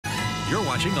You're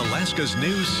watching Alaska's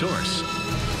news source.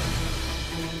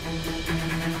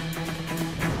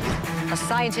 A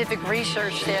scientific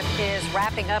research ship is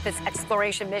wrapping up its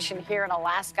exploration mission here in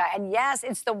Alaska. And yes,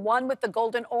 it's the one with the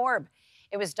golden orb.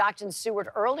 It was docked in Seward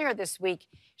earlier this week.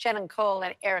 Shannon Cole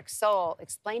and Eric Soule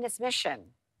explain its mission.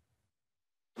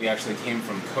 We actually came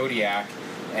from Kodiak,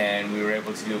 and we were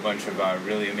able to do a bunch of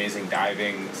really amazing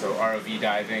diving, so ROV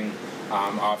diving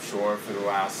offshore for the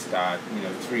last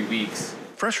 3 weeks.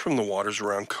 Fresh from the waters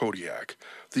around Kodiak,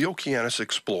 the Okeanos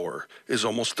Explorer is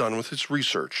almost done with its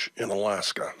research in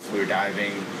Alaska. We were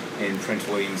diving in Prince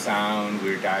William Sound,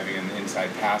 we were diving in the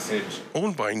Inside Passage.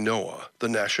 Owned by NOAA, the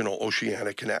National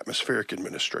Oceanic and Atmospheric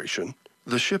Administration,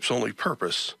 the ship's only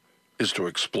purpose is to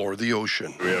explore the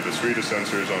ocean. We have a suite of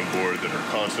sensors on board that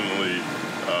are constantly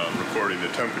recording the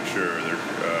temperature,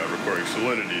 they're recording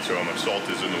salinity, so how much salt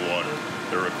is in the water.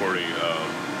 They're recording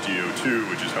DO2,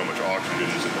 which is how much oxygen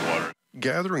is in the water.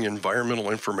 Gathering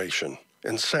environmental information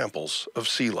and samples of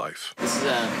sea life. This is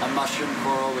a mushroom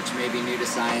coral, which may be new to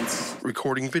science.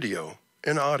 Recording video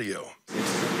and audio.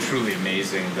 It's truly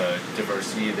amazing, the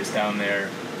diversity that's down there.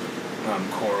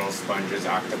 Coral, sponges,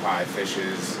 octopi,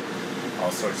 fishes,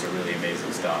 all sorts of really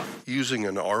amazing stuff. Using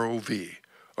an ROV,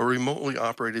 a remotely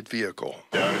operated vehicle.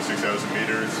 Down at 6,000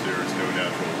 meters, there is no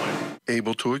natural light.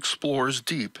 Able to explore as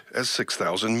deep as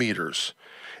 6,000 meters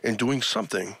and doing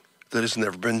something that has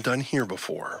never been done here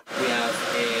before. We have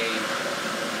a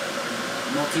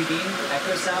multi-beam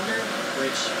echo sounder,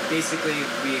 which basically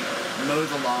we mow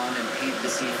the lawn and paint the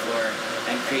seafloor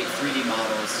and create 3D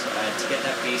models to get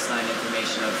that baseline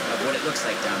information of what it looks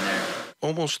like down there.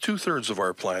 Almost 2/3 of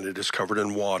our planet is covered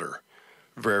in water.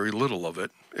 Very little of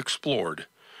it explored.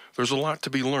 There's a lot to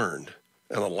be learned,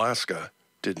 and Alaska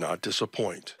did not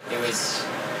disappoint. It was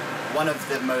one of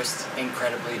the most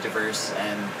incredibly diverse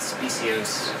and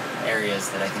speciose areas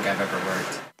that I think I've ever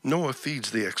worked. NOAA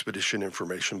feeds the expedition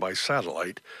information by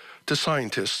satellite to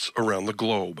scientists around the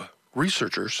globe.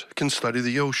 Researchers can study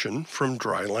the ocean from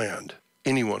dry land.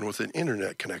 Anyone with an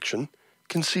internet connection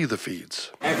can see the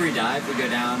feeds. Every dive we go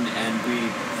down and we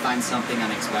find something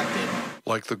unexpected.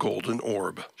 Like the golden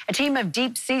orb. A team of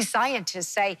deep-sea scientists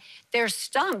say they're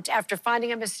stumped after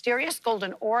finding a mysterious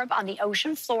golden orb on the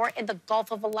ocean floor in the Gulf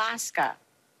of Alaska.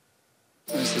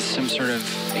 Is this some sort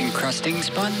of encrusting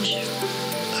sponge?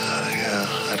 Yeah,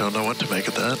 I don't know what to make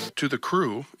of that. To the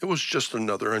crew, it was just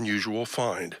another unusual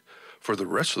find. For the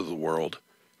rest of the world,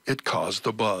 it caused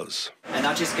a buzz. And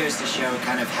that just goes to show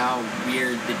kind of how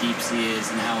weird the deep sea is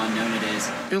and how unknown it is.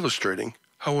 Illustrating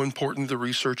how important the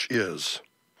research is.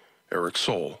 Eric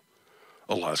Soule,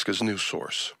 Alaska's news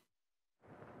source.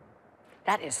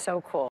 That is so cool.